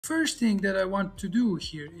First thing that I want to do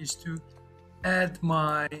here is to add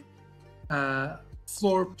my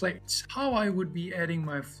floor plates. How I would be adding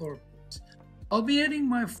my floor plates? I'll be adding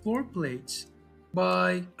my floor plates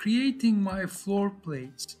by creating my floor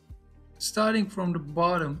plates starting from the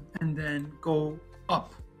bottom and then go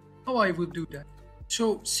up. How I would do that?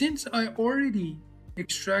 So since I already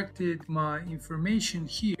extracted my information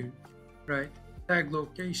here, right, tag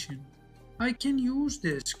location, I can use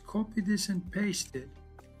this, copy this and paste it.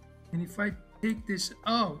 And if I take this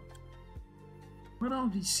out, what I'll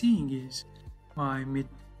be seeing is my mid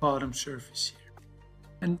bottom surface here.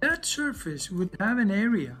 And that surface would have an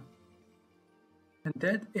area. And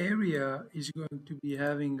that area is going to be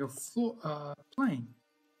having a plane.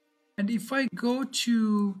 And if I go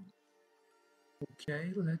to,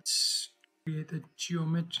 okay, let's create a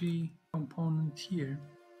geometry component here.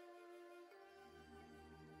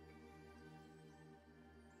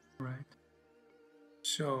 Right.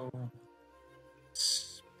 So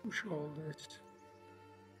let's push all this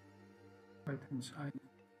right hand side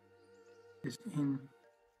is in.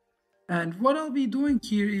 And what I'll be doing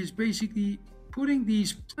here is basically putting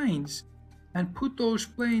these planes and put those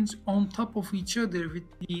planes on top of each other with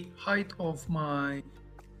the height of my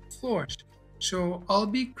floors. So I'll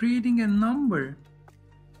be creating a number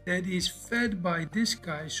that is fed by this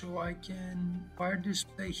guy, so I can wire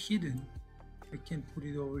display hidden. I can put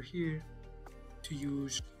it over here to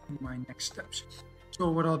use in my next steps. So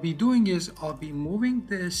what I'll be doing is I'll be moving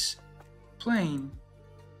this plane,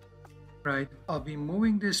 right? I'll be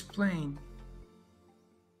moving this plane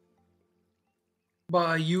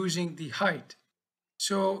by using the height.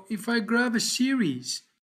 So if I grab a series,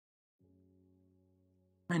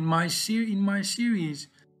 and in my series,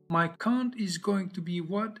 my count is going to be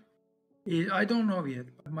what? I don't know yet,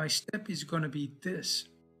 but my step is going to be this,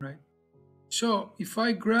 right? So if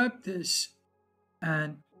I grab this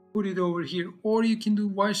and put it over here, or you can do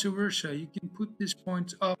vice versa, you can put these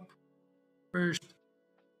points up first,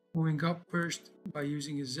 moving up first by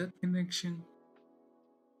using a Z connection.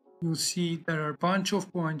 You'll see there are a bunch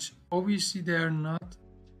of points. Obviously they are not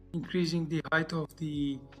increasing the height of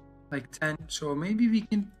the like 10, so maybe we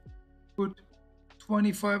can put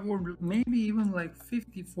 25 or maybe even like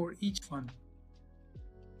 50 for each one.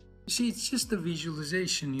 You see, it's just a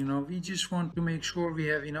visualization, you know, we just want to make sure we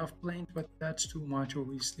have enough planes, but that's too much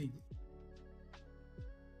obviously.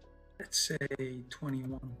 Let's say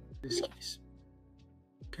 21 in this case.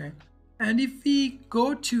 Okay, and if we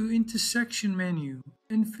go to intersection menu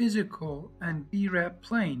in physical and B-wrap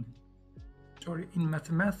plane, sorry, in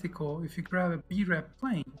mathematical, if you grab a B-wrap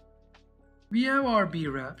plane, we have our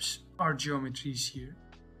B-wraps, our geometries here,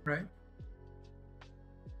 right?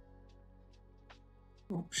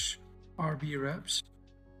 Oops, our B-wraps.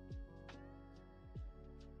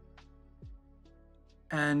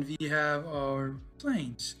 And we have our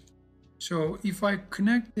planes. So if I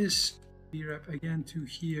connect this B-wrap again to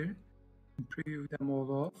here and preview them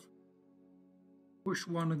all off, push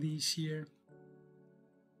one of these here,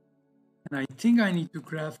 and I think I need to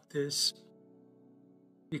graph this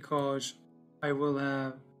because I will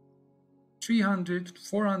have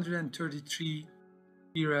 433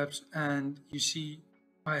 B-wraps, and you see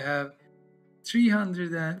I have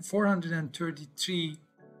 433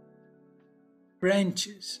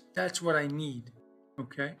 branches. That's what I need.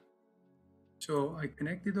 Okay, so I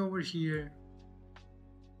connect it over here.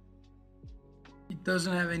 It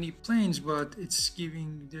doesn't have any planes, but it's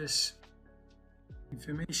giving this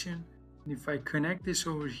information. And if I connect this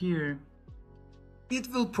over here, it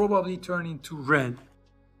will probably turn into red.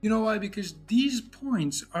 You know why? Because these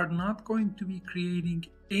points are not going to be creating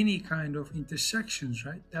any kind of intersections,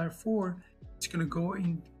 right? Therefore, it's going to go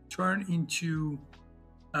in, turn into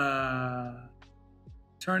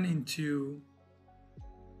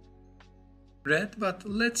red. But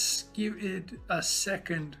let's give it a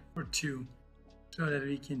second or two so that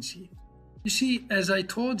we can see. You see, as I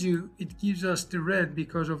told you, it gives us the red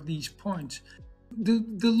because of these points. The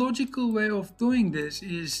logical way of doing this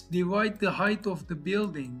is divide the height of the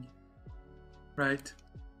building, right?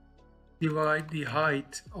 Divide the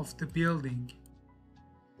height of the building.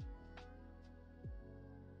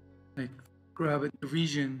 Like grab a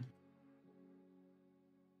division,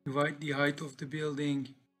 divide the height of the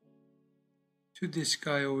building to this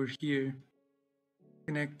guy over here,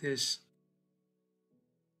 connect this,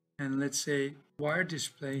 and let's say wire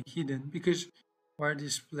display hidden, because wire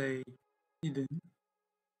display hidden.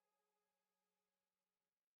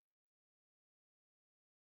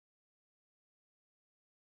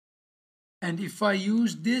 And if I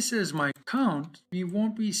use this as my count, we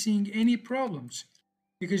won't be seeing any problems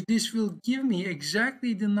because this will give me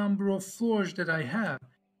exactly the number of floors that I have.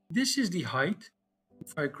 this is the height.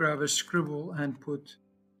 If I grab a scribble and put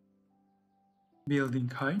building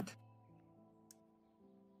height,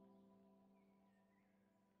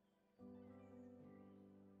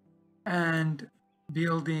 and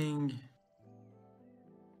building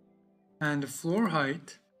and floor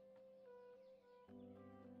height,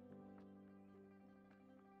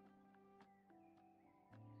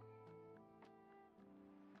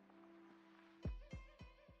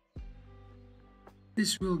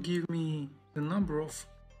 this will give me the number of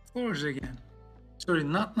floors again. Sorry,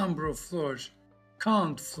 not number of floors,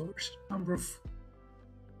 count floors. Number of,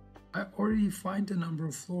 I already find the number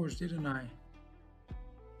of floors, didn't I?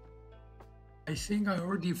 I think I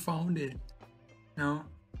already found it. No,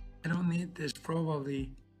 I don't need this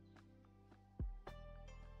probably.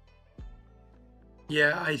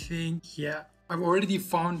 Yeah, I think, yeah, I've already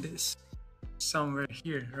found this somewhere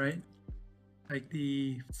here, right? Like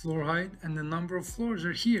the floor height and the number of floors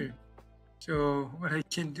are here. So what I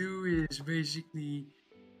can do is basically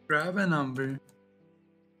grab a number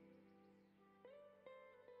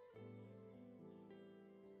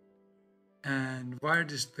and wire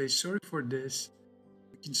display. Sorry for this.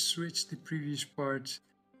 We can switch the previous parts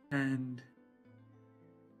and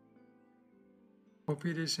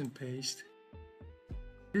copy this and paste.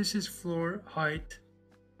 This is floor height.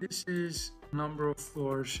 This is number of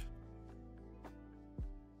floors.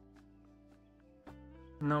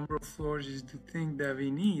 Number of floors is the thing that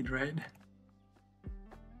we need, right?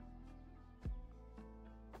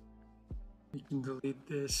 We can delete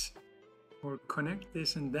this or connect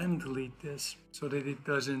this and then delete this so that it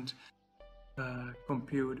doesn't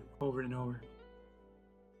compute over and over.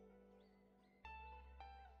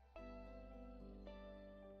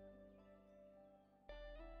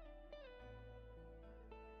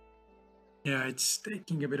 Yeah, it's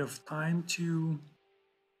taking a bit of time to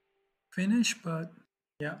finish, but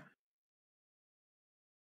yeah.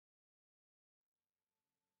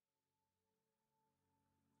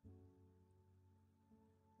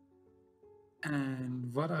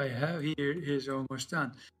 And what I have here is almost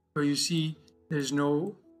done. So you see there's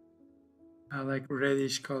no like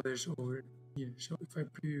reddish colors over here. So if I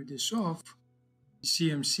preview this off, you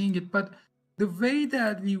see I'm seeing it. But the way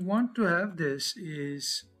that we want to have this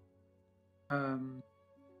is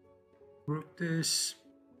group this,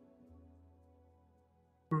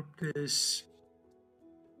 group this,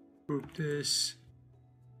 group this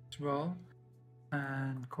as well,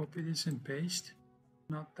 and copy this and paste.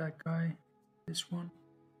 Not that guy, this one.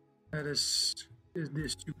 That is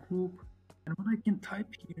this to group. And what I can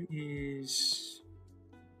type here is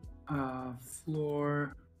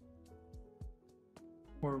floor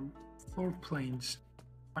or floor planes.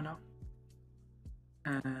 Why not?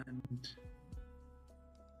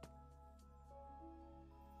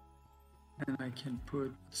 And I can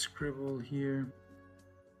put scribble here,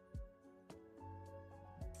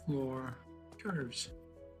 floor curves.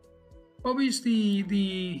 Obviously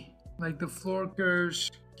the floor curves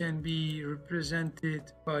can be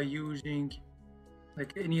represented by using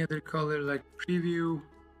like any other color like preview,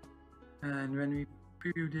 and when we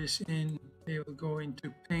preview this in, they will go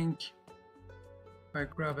into pink. If I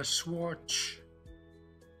grab a swatch,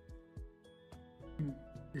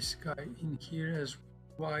 this guy in here as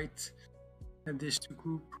white, and this to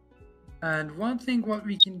group. And one thing what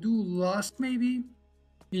we can do last maybe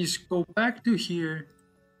is go back to here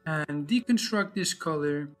and deconstruct this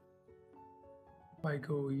color. If I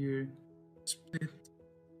go here, split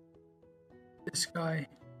this guy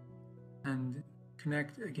and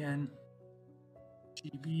connect again,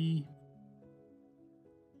 GB,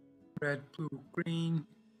 red, blue, green.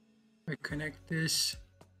 I connect this.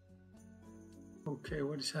 Okay,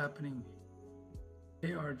 what is happening?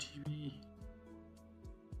 ARGB,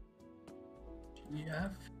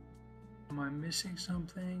 GBF. Am I missing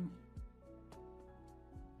something?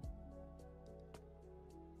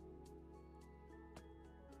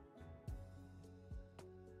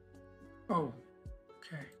 Oh,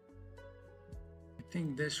 okay. I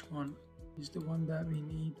think this one is the one that we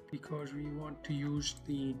need because we want to use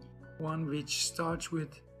the one which starts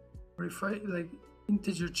with, or if I like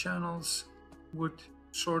integer channels would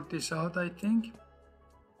sort this out, I think.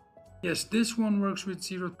 Yes, this one works with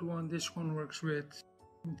 0 to 1, this one works with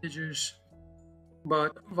integers.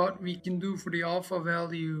 But what we can do for the alpha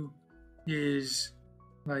value is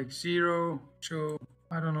like 0, so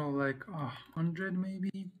I don't know, like 100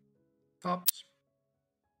 maybe tops.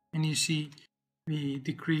 And you see we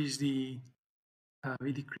decrease the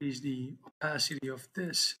opacity of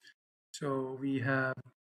this, so we have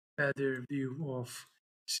better view of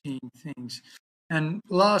seeing things. And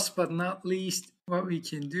last but not least, what we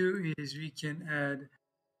can do is we can add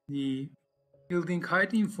the building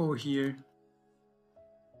height info here,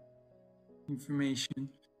 information,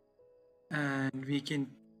 and we can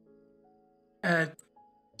add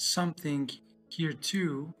something here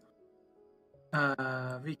too.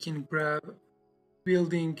 We can grab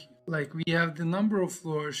building, like we have the number of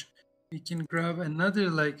floors, we can grab another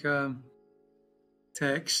like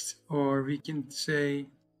text, or we can say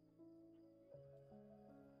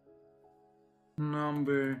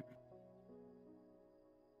number.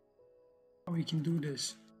 We can do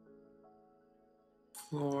this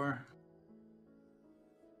floor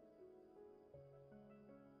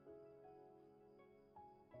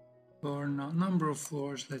number of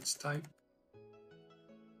floors. Let's type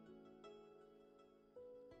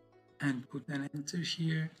and put an enter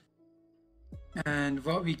here. And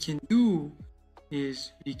what we can do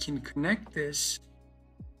is we can connect this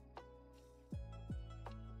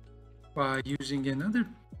by using another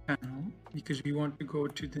panel, because we want to go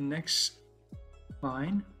to the next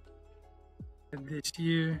line. Add this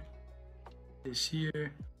here, this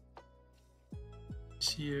here, this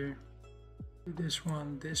here, this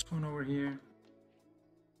one over here,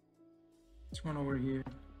 this one over here.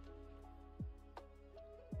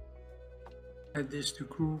 Add this to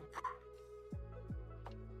group,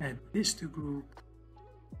 add this to group.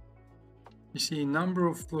 You see number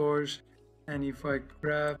of floors, and if I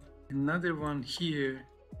grab another one here,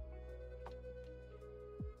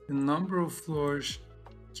 the number of floors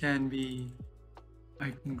can be,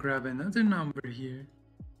 I can grab another number here,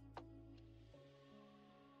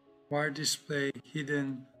 wire display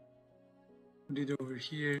hidden, put it over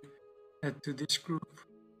here, add to this group,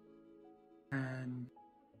 and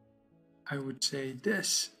I would say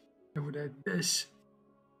this, I would add this.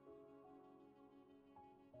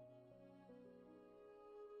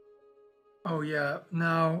 Oh yeah,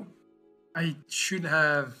 now I should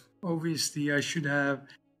have, obviously I should have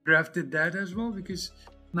grafted that as well, because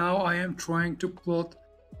now I am trying to plot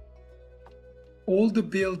all the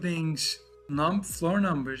buildings, floor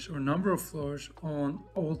numbers or number of floors on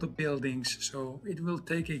all the buildings. So it will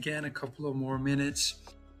take again a couple of more minutes.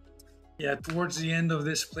 Yeah, towards the end of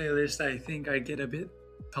this playlist, I think I get a bit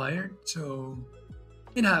tired, so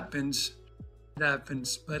it happens. It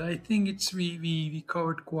happens, but I think it's we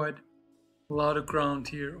covered quite a lot of ground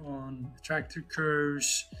here on attractor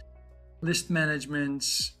curves, list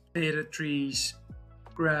managements, data trees,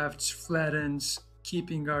 graphs, flattens,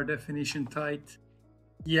 keeping our definition tight.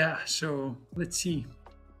 Yeah, so let's see.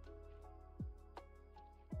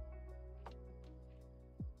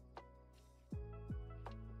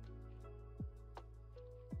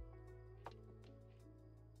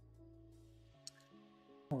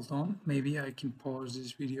 Hold on, maybe I can pause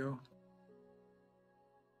this video.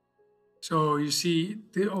 So you see,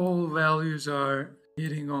 all values are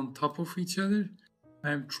hitting on top of each other.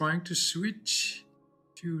 I'm trying to switch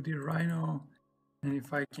to the Rhino, and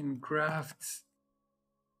if I can graft,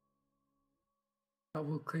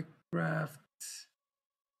 double click graft,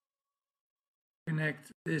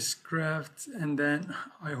 connect this graft, and then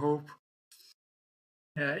I hope,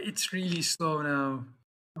 yeah, it's really slow now.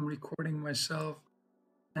 I'm recording myself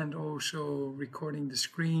and also recording the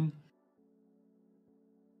screen.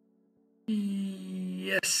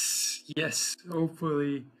 Yes,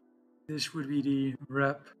 hopefully this would be the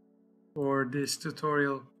wrap for this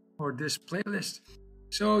tutorial or this playlist.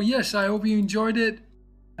 So yes, I hope you enjoyed it,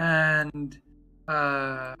 and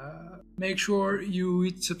make sure you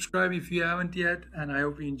hit subscribe if you haven't yet, and I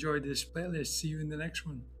hope you enjoyed this playlist. See you in the next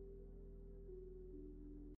one.